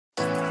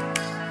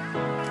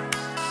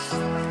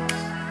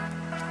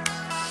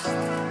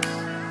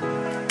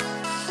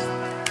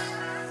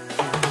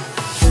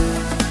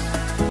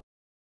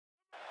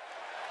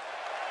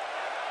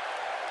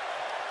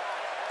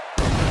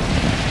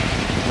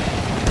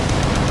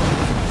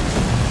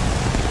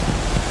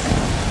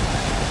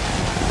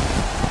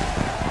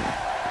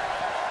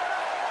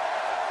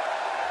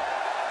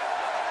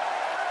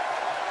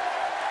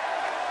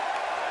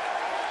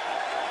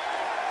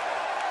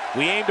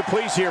We aim to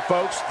please here,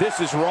 folks.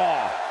 This is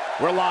Raw.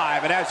 We're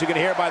live, and as you can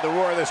hear by the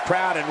roar of this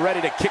crowd, and ready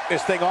to kick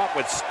this thing off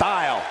with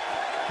style.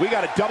 We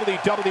got a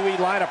WWE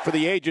lineup for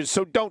the ages,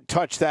 so don't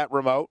touch that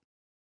remote.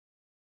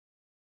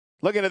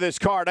 Looking at this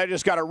card, I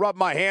just got to rub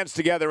my hands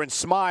together and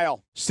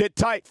smile. Sit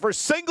tight for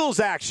singles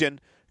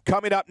action.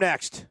 Coming up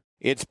next,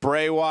 it's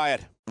Bray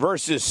Wyatt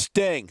versus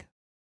Sting.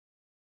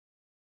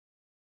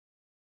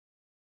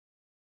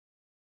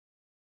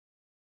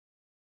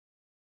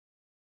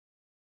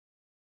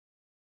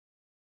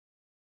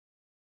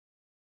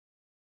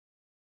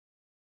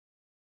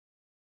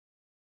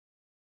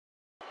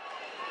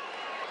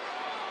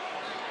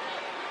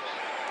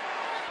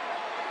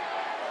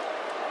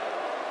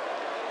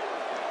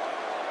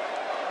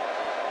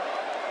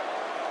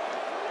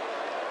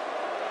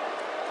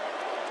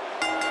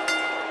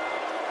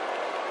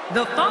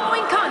 The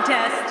following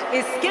contest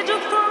is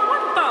scheduled for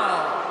one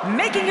fall.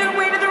 Making her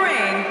way to the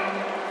ring,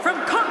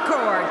 from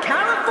Concord,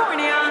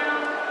 California,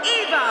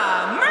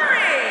 Eva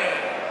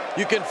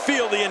Marie. You can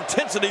feel the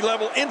intensity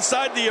level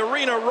inside the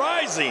arena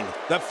rising.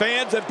 The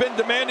fans have been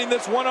demanding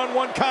this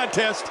one-on-one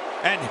contest,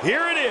 and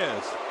here it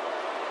is.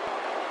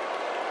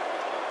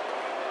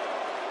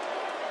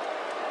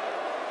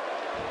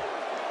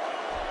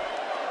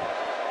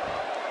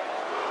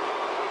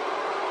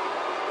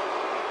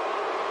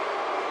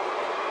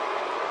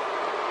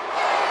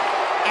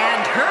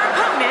 Her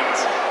opponent,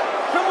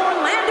 from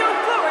Orlando,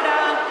 Florida,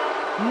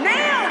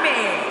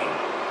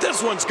 Naomi.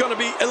 This one's going to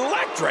be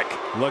electric.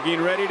 Looking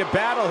ready to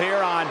battle here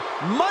on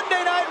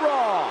Monday Night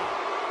Raw.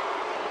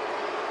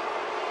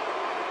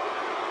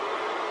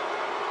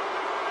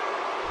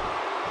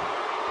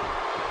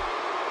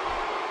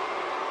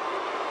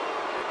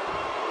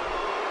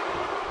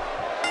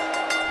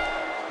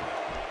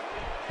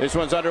 This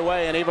one's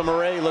underway, and Eva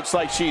Marie looks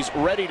like she's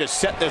ready to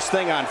set this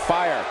thing on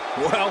fire.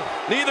 Well,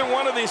 neither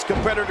one of these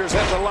competitors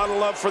has a lot of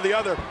love for the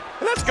other,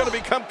 and that's going to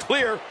become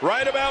clear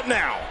right about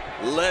now.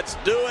 Let's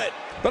do it.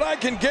 But I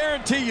can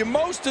guarantee you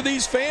most of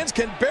these fans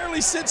can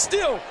barely sit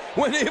still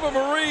when Eva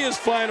Marie is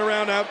flying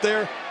around out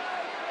there.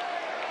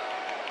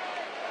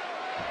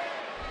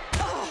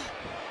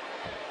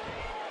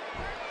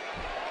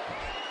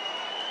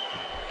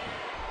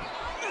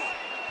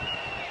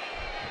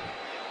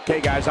 Okay,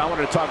 guys, I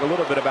wanted to talk a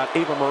little bit about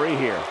Eva Marie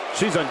here.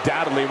 She's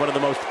undoubtedly one of the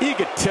most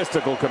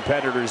egotistical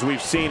competitors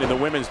we've seen in the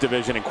women's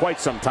division in quite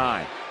some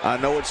time. I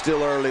know it's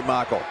still early,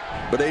 Michael,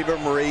 but Eva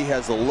Marie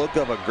has the look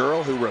of a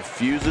girl who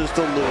refuses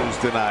to lose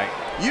tonight.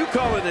 You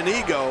call it an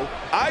ego,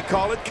 I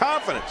call it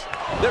confidence.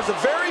 There's a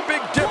very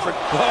big difference.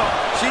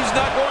 Oh, she's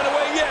not going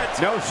away yet.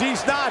 No,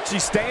 she's not.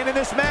 She's staying in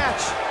this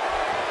match.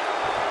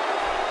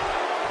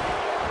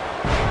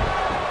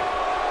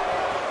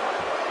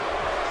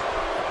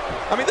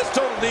 I mean, this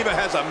Total Diva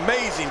has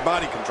amazing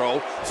body control,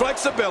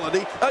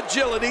 flexibility,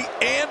 agility,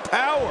 and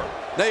power.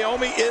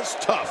 Naomi is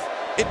tough.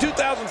 In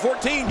 2014,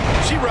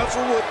 she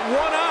wrestled with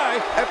one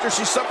eye after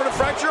she suffered a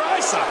fractured eye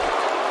socket.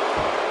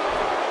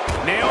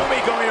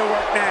 Naomi going to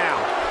work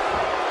now.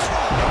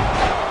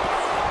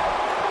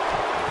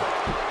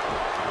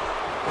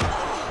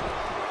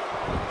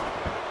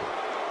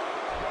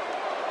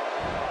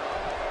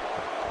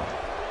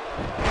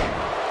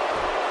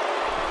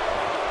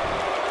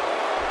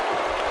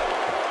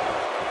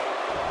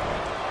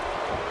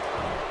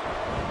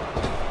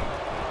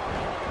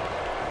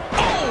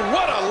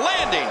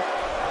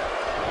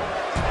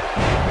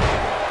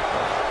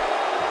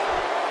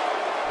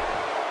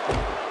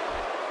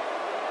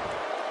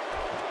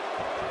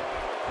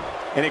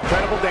 An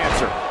incredible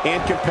dancer and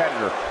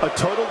competitor, a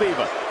total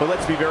diva. But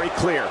let's be very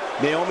clear,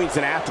 Naomi's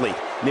an athlete.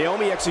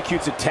 Naomi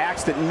executes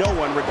attacks that no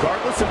one,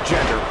 regardless of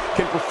gender,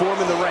 can perform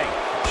in the ring.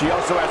 She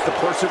also has the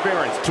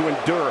perseverance to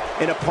endure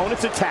an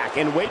opponent's attack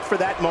and wait for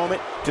that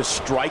moment to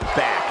strike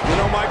back. You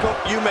know, Michael,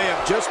 you may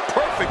have just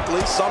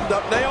perfectly summed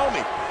up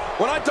Naomi.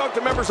 When I talk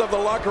to members of the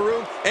locker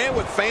room and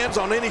with fans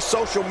on any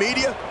social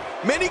media,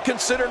 many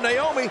consider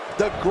Naomi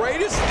the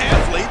greatest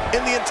athlete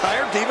in the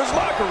entire Divas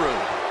locker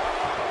room.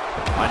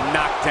 A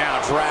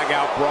knockdown,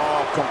 drag-out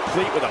brawl,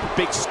 complete with a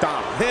big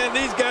stomp. And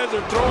these guys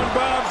are throwing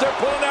bombs. They're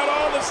pulling out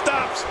all the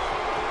stops.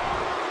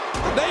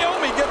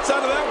 Naomi gets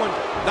out of that one.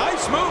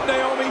 Nice move,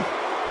 Naomi.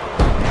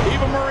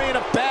 Eva Marie in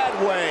a bad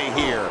way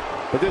here.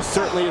 But this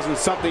certainly isn't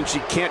something she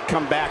can't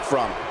come back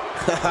from.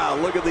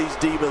 Look at these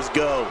divas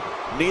go.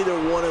 Neither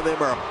one of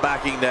them are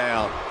backing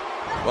down.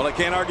 Well, I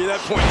can't argue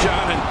that point,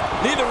 John. And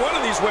neither one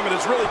of these women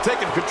has really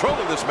taken control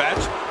of this match.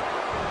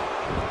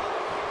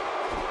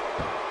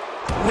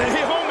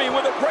 Naomi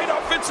with a great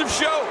offensive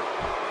show.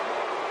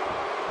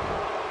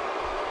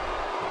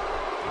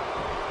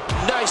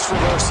 Nice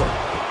reversal.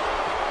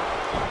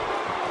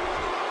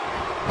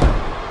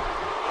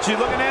 She's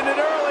looking to end it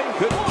early.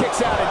 Good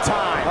kicks out in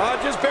time.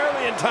 Just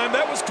barely in time.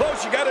 That was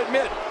close, you got to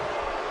admit.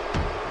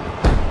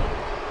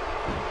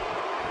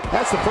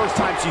 That's the first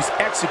time she's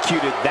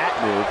executed that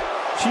move.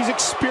 She's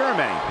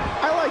experimenting.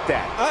 I like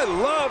that. I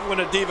love when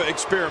a diva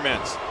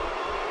experiments.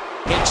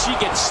 And she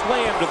gets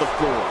slammed to the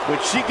floor.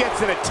 When she gets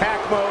in attack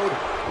mode,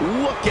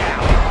 look out.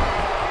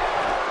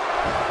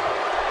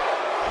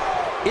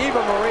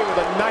 Eva Marie with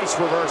a nice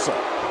reversal.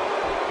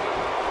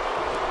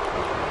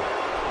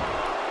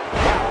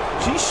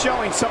 Wow, she's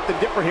showing something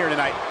different here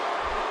tonight.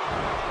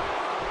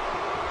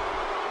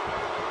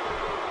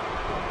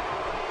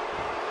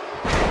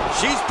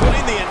 She's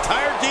putting the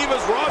entire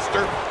Divas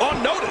roster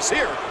on notice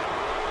here.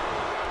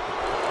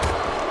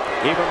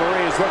 Eva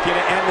Marie is looking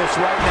to end this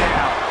right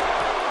now.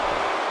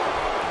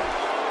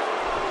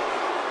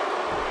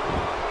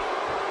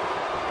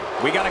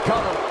 We got to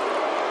cover.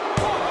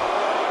 1,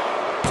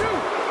 2.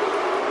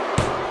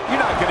 You're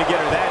not going to get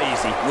her that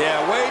easy.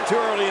 Yeah, way too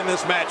early in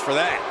this match for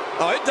that.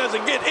 Oh, it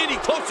doesn't get any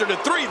closer to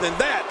 3 than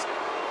that.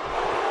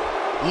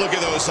 Look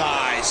at those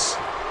eyes.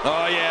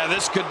 Oh, yeah,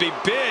 this could be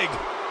big.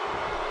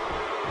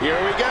 Here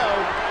we go.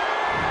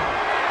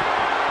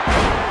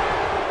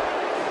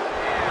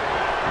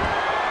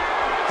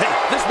 Hey,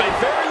 this may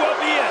very well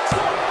be it.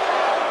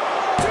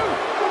 1,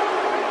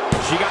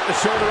 2. She got the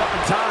shoulder up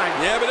in time.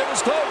 Yeah, but it was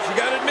close, you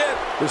got to admit.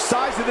 The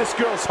size of this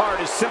girl's heart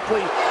is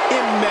simply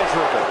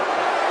immeasurable.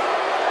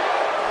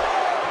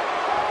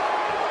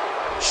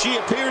 She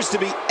appears to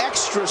be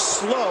extra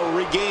slow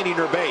regaining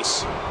her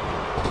base.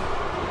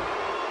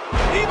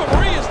 Eva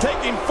Marie is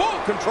taking full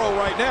control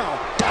right now.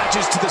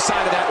 Dodges to the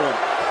side of that one.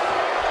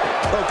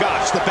 Oh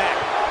gosh, the back.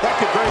 That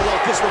could very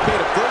well dislocate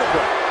a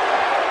vertebra.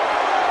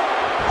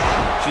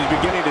 She's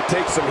beginning to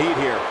take some heat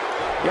here.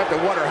 You have to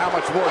wonder how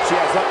much more she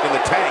has left in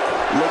the tank.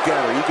 Look at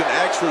her. You can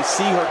actually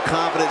see her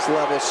confidence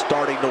level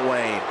starting to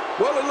wane.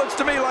 Well, it looks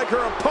to me like her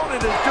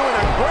opponent is doing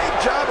a great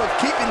job of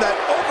keeping that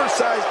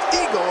oversized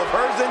ego of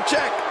hers in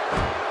check.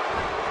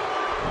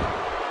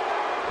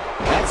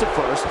 That's a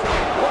first.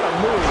 What a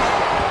move.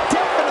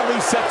 Definitely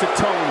sets a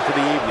tone for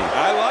the evening.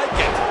 I like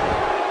it.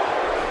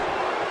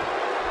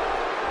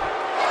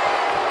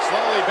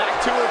 Slowly back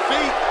to her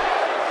feet.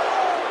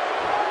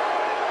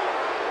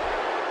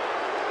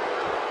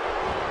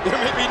 There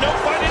may be no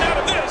fighting out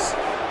of this.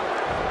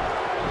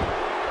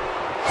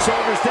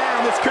 Shoulders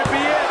down. This could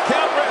be it.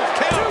 Count, Ref,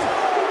 count.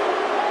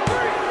 2,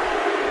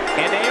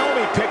 3. And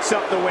Naomi picks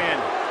up the win.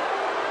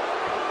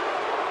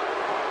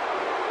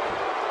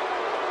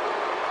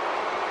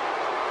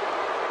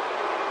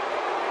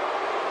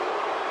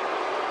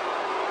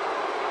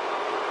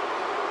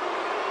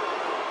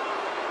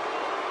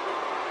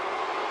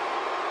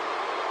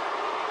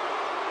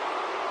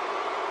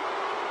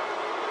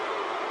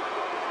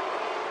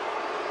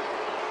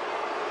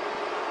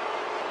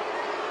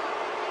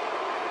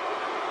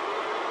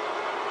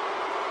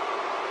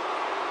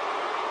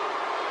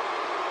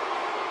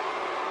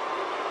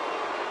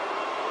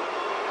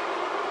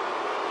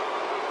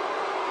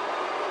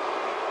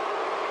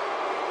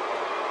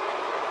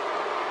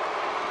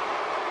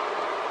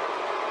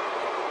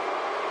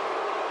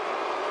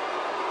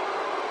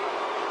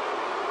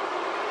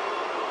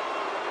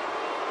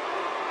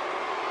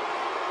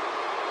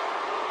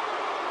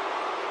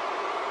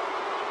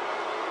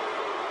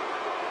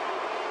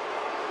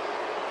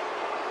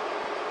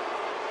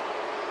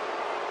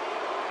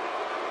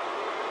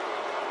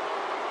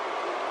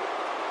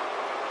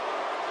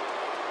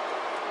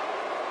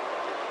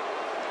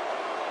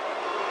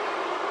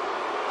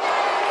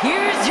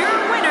 Here's your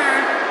winner,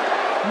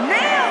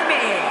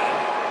 Naomi.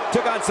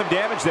 Took on some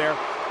damage there,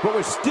 but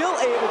was still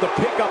able to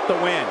pick up the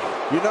win.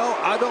 You know,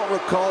 I don't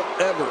recall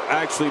ever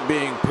actually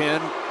being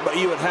pinned, but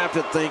you would have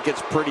to think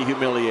it's pretty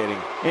humiliating.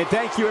 And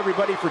thank you,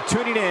 everybody, for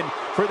tuning in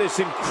for this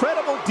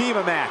incredible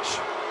Diva match.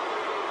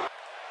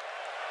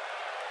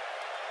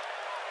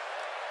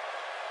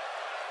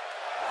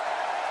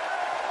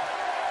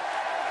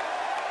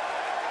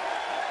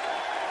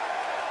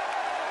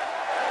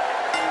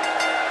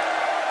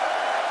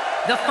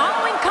 The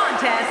following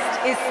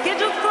contest is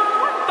scheduled for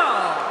one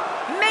fall.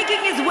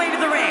 Making his way to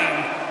the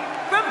ring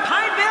from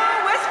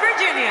Pineville, West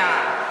Virginia,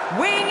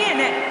 weighing in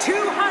at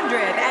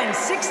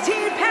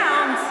 216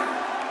 pounds,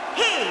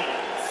 Heath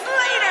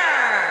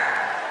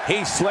Slater.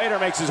 Heath Slater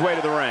makes his way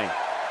to the ring.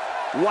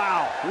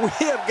 Wow, we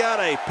have got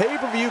a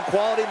pay-per-view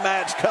quality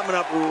match coming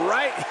up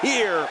right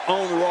here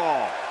on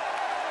Raw.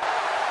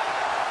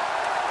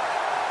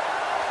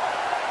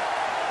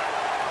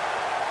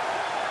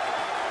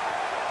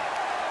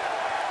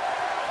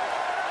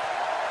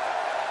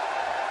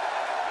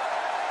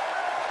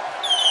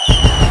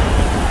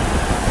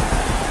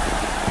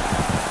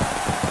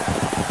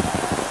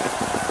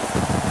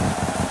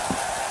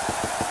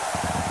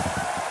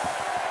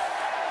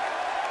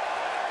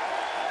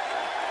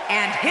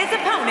 And his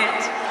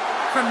opponent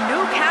from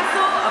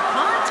Newcastle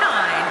upon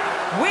Tyne,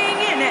 weighing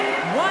in at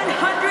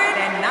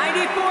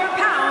 194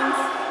 pounds,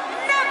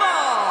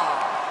 Neville.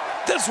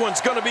 This one's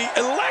going to be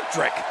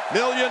electric.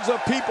 Millions of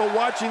people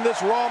watching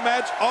this Raw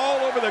match all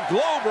over the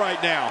globe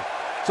right now.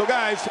 So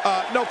guys,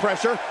 no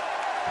pressure.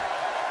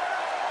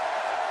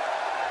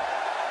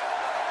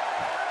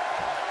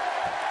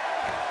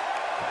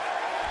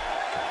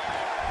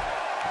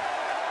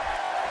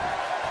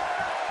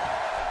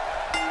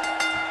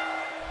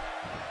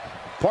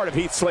 Part of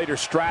Heath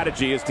Slater's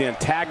strategy is to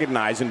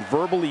antagonize and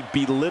verbally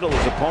belittle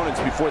his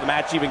opponents before the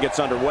match even gets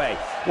underway.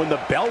 When the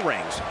bell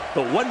rings,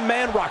 the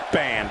one-man rock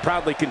band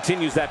proudly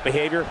continues that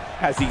behavior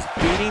as he's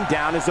beating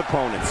down his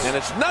opponents. And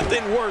it's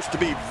nothing worse to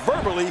be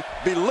verbally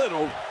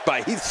belittled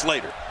by Heath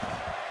Slater.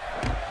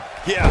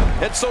 Yeah,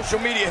 and social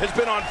media has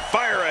been on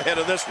fire ahead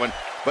of this one,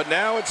 but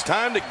now it's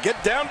time to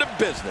get down to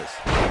business.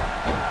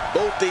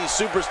 Both these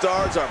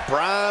superstars are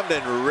primed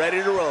and ready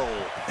to roll.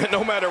 And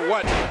no matter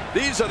what,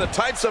 these are the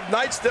types of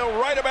nights they'll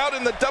write about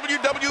in the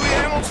WWE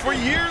annals for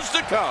years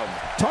to come.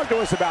 Talk to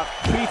us about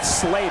Heath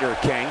Slater,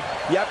 King.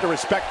 You have to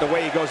respect the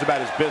way he goes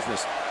about his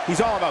business. He's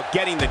all about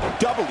getting the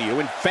W,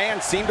 and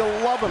fans seem to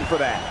love him for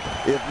that.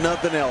 If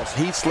nothing else,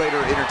 Heath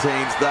Slater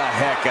entertains the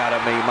heck out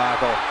of me,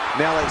 Michael.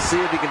 Now let's see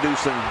if he can do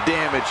some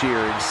damage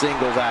here in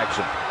singles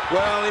action.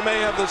 Well, he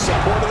may have the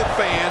support of the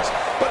fans,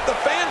 but the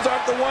fans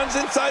aren't the ones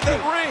inside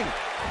that ring.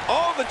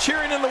 All the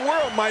cheering in the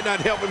world might not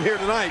help him here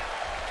tonight.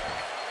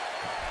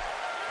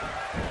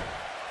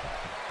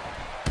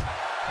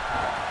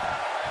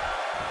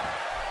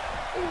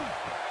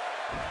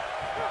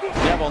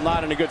 Neville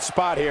not in a good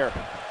spot here.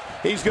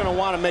 He's going to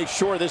want to make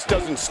sure this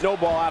doesn't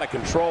snowball out of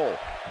control.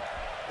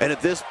 And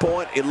at this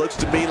point, it looks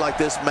to me like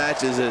this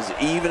match is as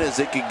even as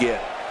it could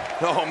get.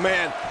 Oh,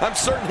 man, I'm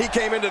certain he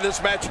came into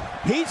this match.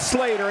 Heath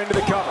Slater into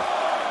the cover.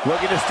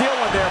 Looking to steal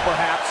one there,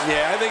 perhaps.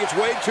 Yeah, I think it's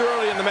way too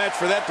early in the match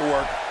for that to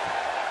work.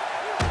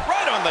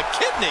 Right on the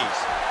kidneys.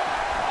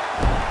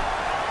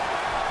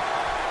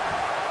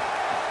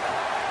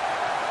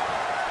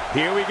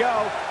 Here we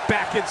go,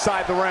 back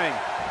inside the ring.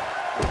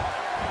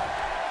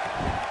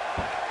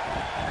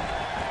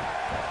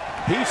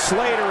 Heath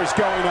Slater is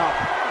going up.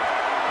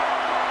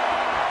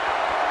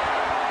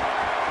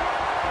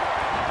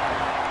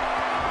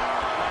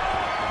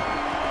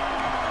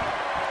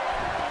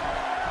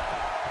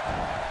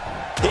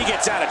 He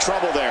gets out of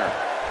trouble there.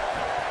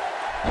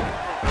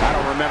 I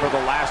don't remember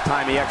the last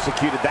time he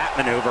executed that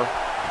maneuver.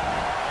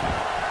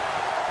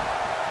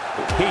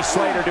 Heath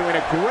Slater doing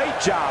a great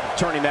job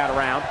turning that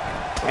around.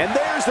 And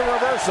there's the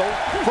reversal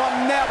from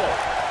Neville.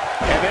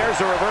 And there's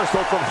a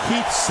reversal from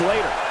Heath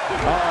Slater.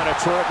 Oh, and a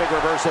terrific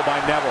reversal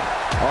by Neville.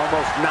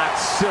 Almost knocked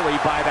silly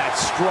by that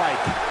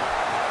strike.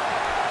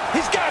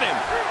 He's got him.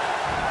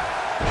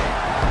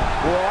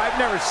 Well, I've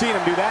never seen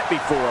him do that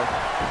before.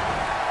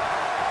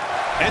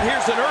 And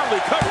here's an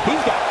early cover.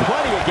 He's got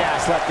plenty of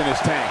gas left in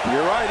his tank.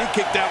 You're right, he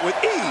kicked out with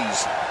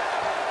ease.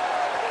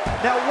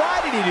 Now,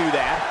 why did he do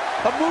that?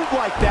 A move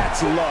like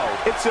that's low.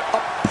 It's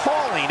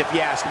appalling, if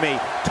you ask me.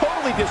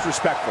 Totally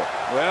disrespectful.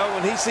 Well,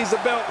 when he sees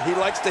a belt, he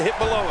likes to hit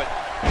below it.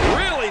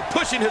 Really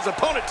pushing his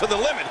opponent to the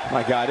limit.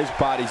 My God, his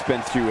body's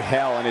been through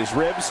hell, and his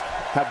ribs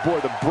have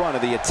bore the brunt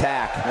of the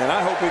attack. And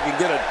I hope we can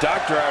get a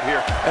doctor out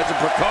here as a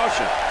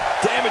precaution.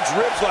 Damaged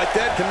ribs like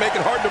that can make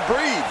it hard to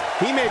breathe.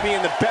 He may be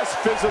in the best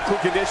physical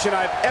condition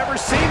I've ever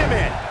seen him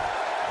in.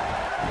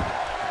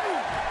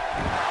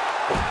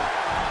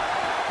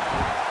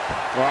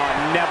 Oh,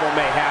 Neville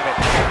may have it.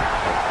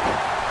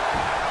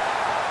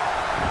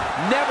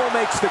 Neville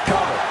makes the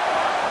cover.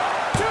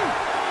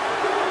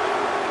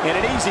 And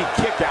an easy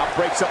kick out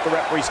breaks up the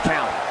referee's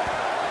count.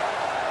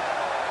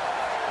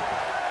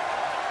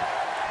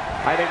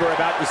 I think we're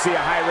about to see a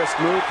high-risk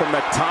move from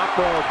the top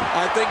rope.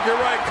 I think you're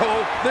right,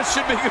 Cole. This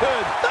should be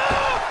good.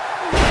 Ah!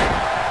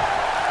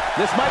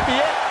 This might be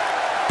it.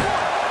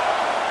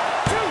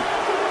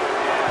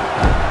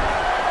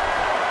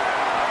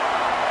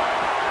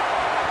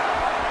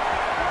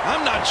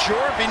 I'm not sure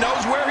if he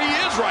knows where he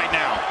is right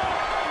now.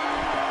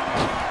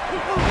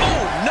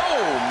 Oh, no!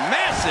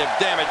 Massive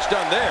damage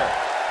done there.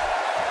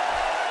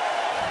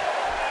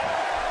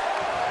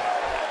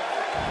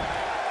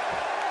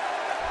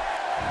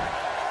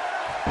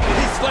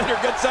 Slater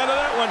gets out of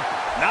that one.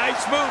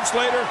 Nice move,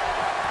 Slater.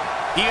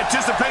 He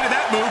anticipated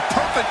that move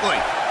perfectly.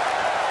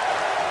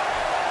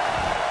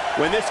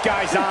 When this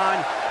guy's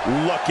on,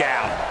 look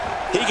out.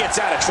 He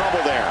gets out of trouble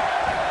there.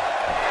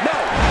 No,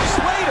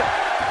 Slater.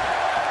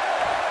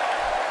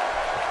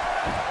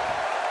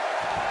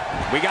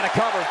 We got to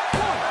cover.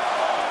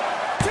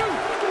 1, 2.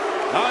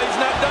 Oh, he's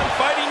not done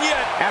fighting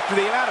yet. After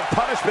the amount of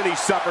punishment he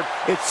suffered,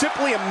 it's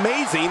simply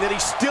amazing that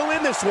he's still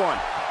in this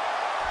one.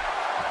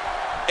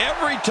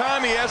 Every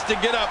time he has to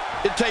get up,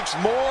 it takes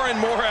more and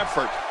more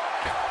effort.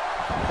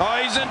 Oh,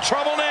 he's in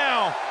trouble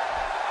now.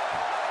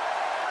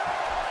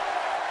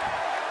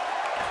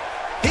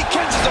 He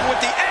catches him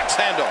with the axe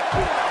handle.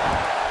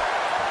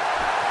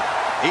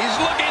 He's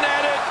looking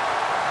at it.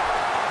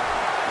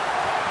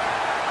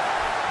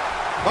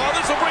 Oh,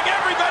 this will bring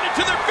everybody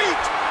to their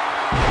feet.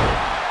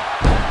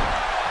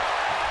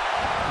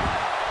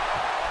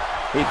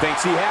 He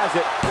thinks he has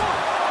it. 1,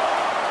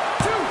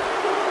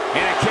 2.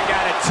 And a kick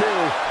out at 2.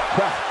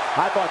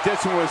 I thought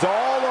this one was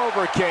all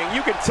over, King.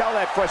 You can tell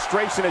that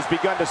frustration has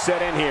begun to set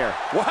in here.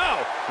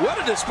 Wow,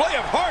 what a display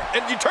of heart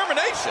and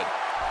determination.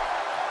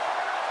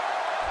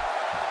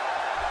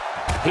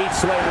 Heath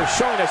Slater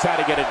showing us how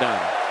to get it done.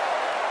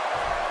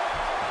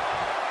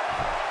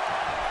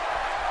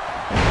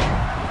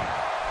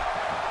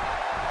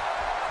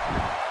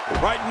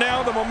 Right now,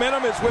 the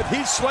momentum is with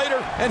Heath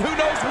Slater, and who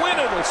knows when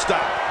it'll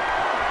stop.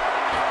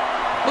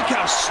 Look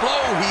how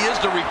slow he is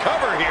to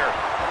recover here.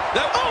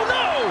 Oh,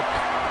 no!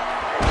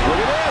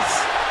 Look at this.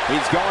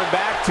 He's going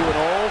back to an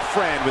old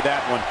friend with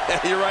that one.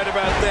 You're right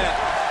about that.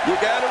 You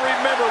got to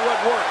remember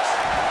what works.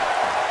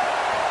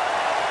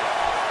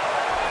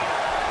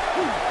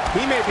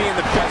 He may be in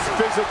the best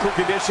physical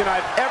condition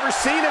I've ever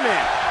seen him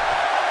in.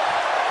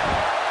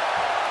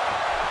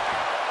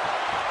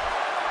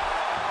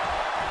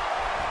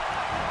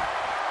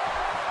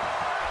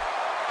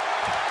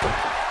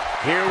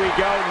 Here we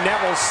go,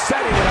 Neville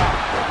setting it up.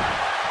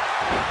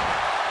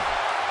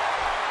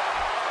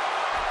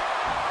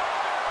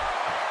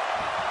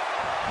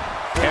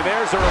 And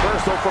there's a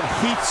reversal from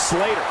Heath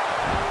Slater.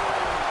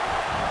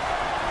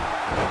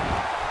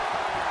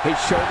 His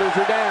shoulders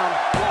are down.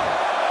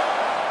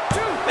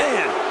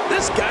 Man,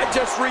 this guy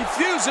just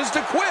refuses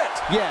to quit.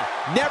 Yeah,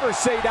 never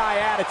say die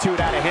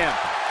attitude out of him.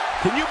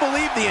 Can you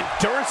believe the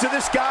endurance of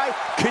this guy?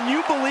 Can you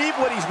believe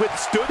what he's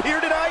withstood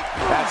here tonight?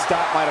 That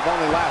stop might have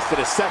only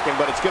lasted a second,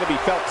 but it's going to be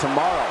felt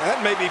tomorrow.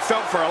 That may be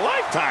felt for a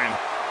lifetime.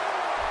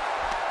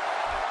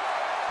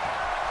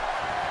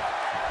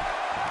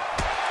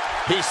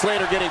 Heath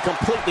Slater getting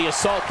completely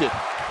assaulted.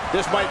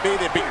 This might be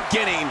the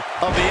beginning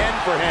of the end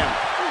for him.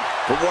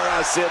 From where I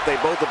sit, they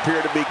both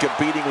appear to be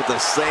competing with the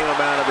same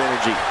amount of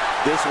energy.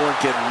 This one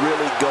can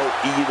really go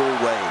either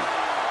way.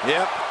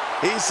 Yep.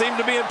 He seemed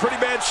to be in pretty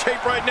bad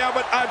shape right now,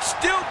 but I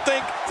still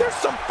think there's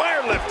some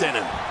fire left in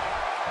him.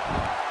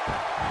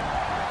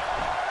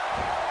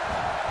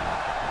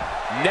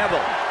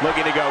 Neville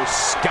looking to go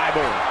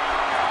skyboard.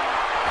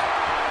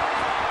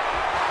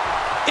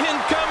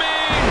 Incoming!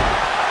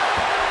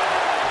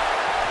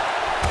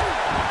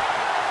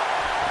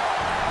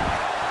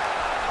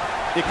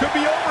 It could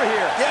be over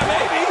here. Yeah,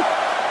 maybe.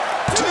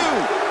 2,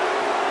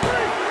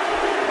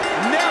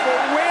 3.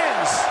 Neville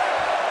wins.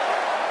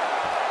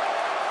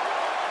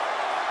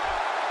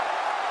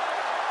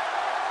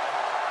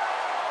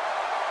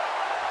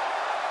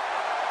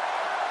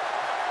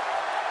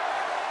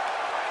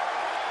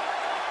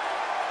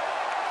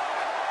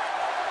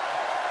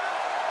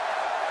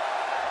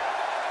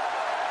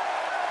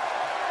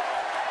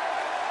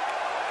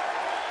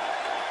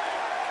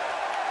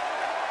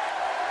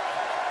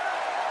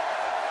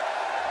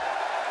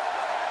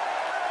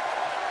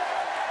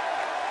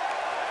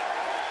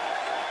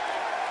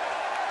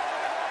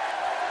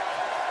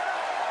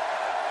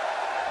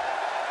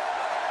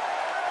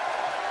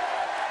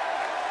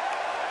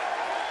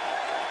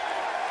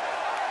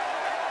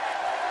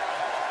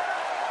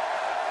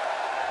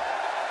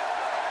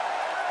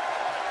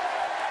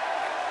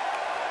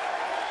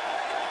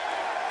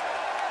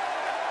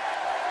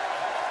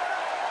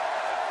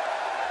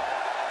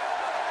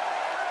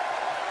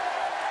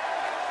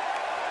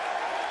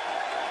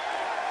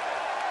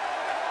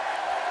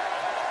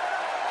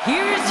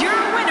 Here's your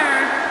winner,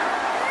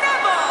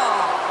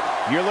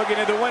 Neville. You're looking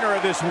at the winner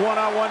of this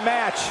one-on-one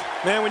match.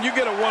 Man, when you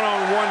get a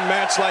one-on-one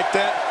match like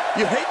that,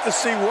 you hate to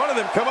see one of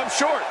them come up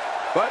short.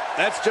 But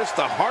that's just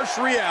the harsh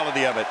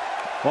reality of it.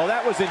 Well,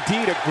 that was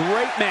indeed a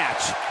great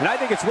match. And I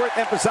think it's worth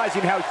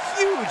emphasizing how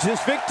huge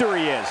this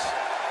victory is.